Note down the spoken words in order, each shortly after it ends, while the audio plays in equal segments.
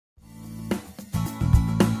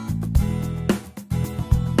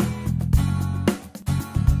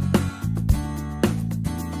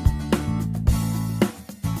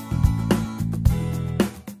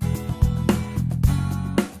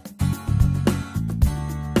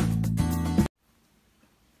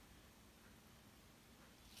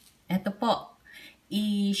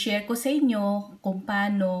i-share ko sa inyo kung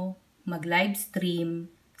paano mag-livestream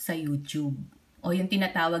sa YouTube o yung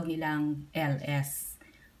tinatawag nilang LS.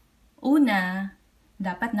 Una,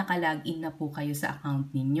 dapat nakalagin na po kayo sa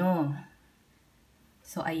account ninyo.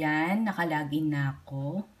 So ayan, nakalagin na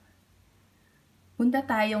ako. Punta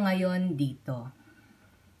tayo ngayon dito.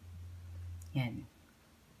 Yan.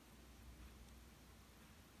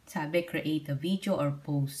 Sabi, create a video or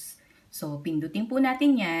post. So, pindutin po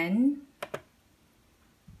natin yan.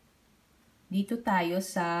 Dito tayo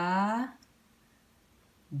sa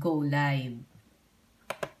Go Live.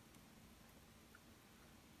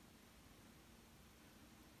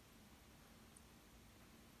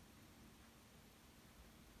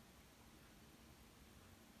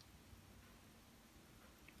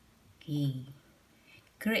 Okay.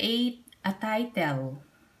 Create a title.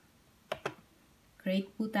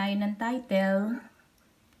 Create po tayo ng title.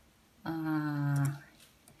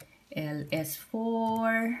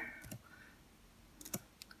 LS4.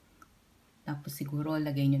 Tapos siguro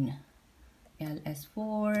lagay nyo na.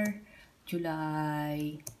 LS4,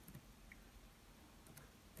 July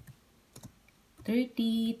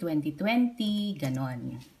 30, 2020,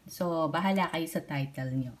 ganon. So, bahala kayo sa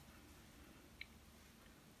title nyo.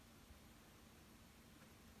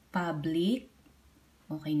 Public,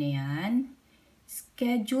 okay na yan.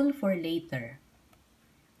 Schedule for later.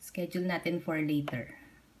 Schedule natin for later.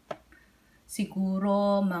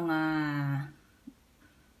 Siguro mga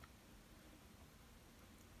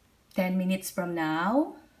 10 minutes from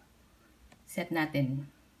now. Set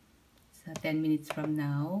natin sa 10 minutes from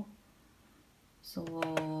now. So,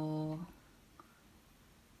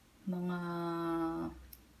 mga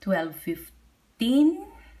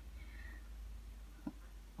 12:15.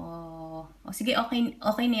 Sige,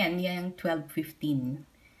 okay na yan. Yung 12:15.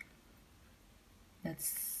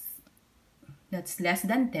 That's less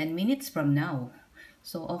than 10 minutes from now.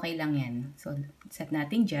 So, okay lang yan. So, set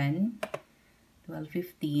natin dyan.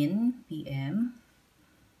 12:15 p.m.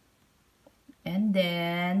 And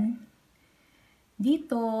then,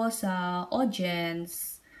 dito sa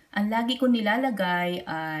audience, ang lagi ko nilalagay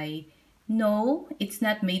ay, no, it's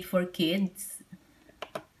not made for kids.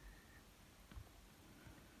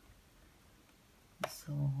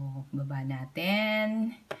 So, baba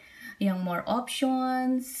natin. Yung more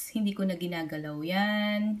options, hindi ko na ginagalaw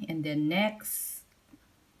yan. And then next.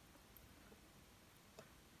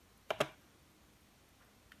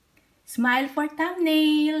 Smile for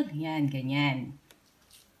thumbnail. Yan, ganyan.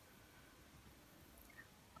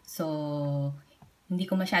 So, hindi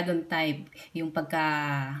ko masyadong type yung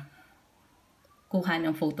pagka-kuha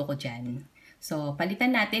ng photo ko dyan. So,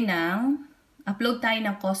 palitan natin ng, upload tayo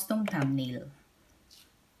ng custom thumbnail.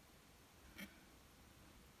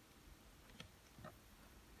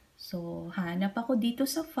 So, hanap ako dito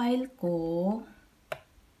sa file ko.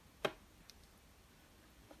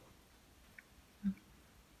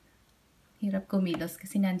 Hirap kumilos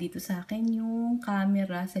kasi nandito sa akin yung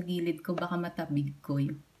camera sa gilid ko. Baka matabig ko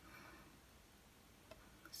yun.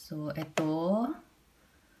 So, eto.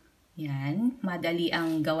 Yan. Madali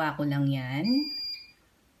ang gawa ko lang yan.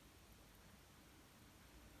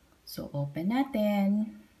 So, open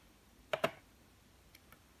natin.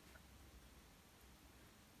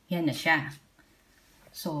 Yan na siya.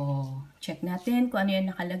 So, check natin kung ano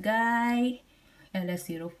yan nakalagay.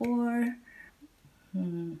 LS04,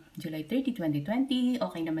 July 30, 2020.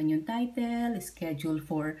 Okay naman yung title. Schedule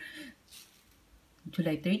for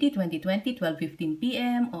July 30, 2020, 12:15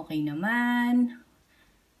 p.m. Okay naman.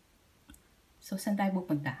 So, saan tayo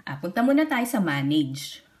pupunta? Punta muna tayo sa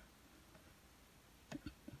Manage.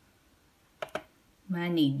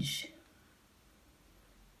 Manage.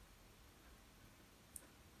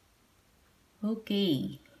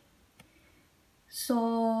 Okay. So,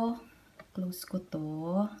 close ko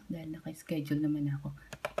to. Dahil naka-schedule naman ako.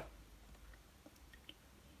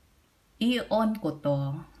 I-on ko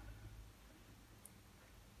to.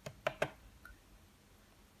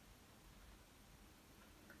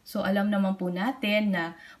 So, alam naman po natin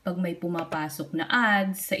na pag may pumapasok na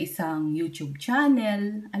ads sa isang YouTube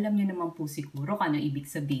channel, alam nyo naman po siguro kung ano ibig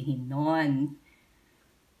sabihin nun.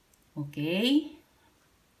 Okay?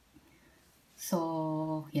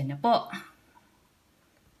 So, yan na po.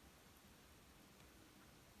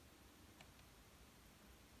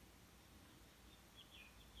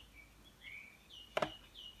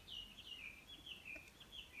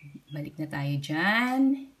 Balik na tayo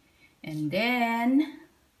dyan. And then,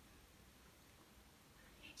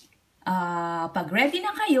 pag ready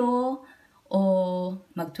na kayo, o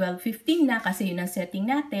mag 12:15 na kasi yun ang setting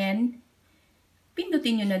natin,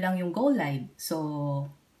 pindutin nyo na lang yung go live. So,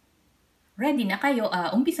 ready na kayo,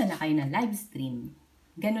 umpisa na kayo ng live stream.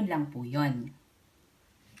 Ganun lang po yun.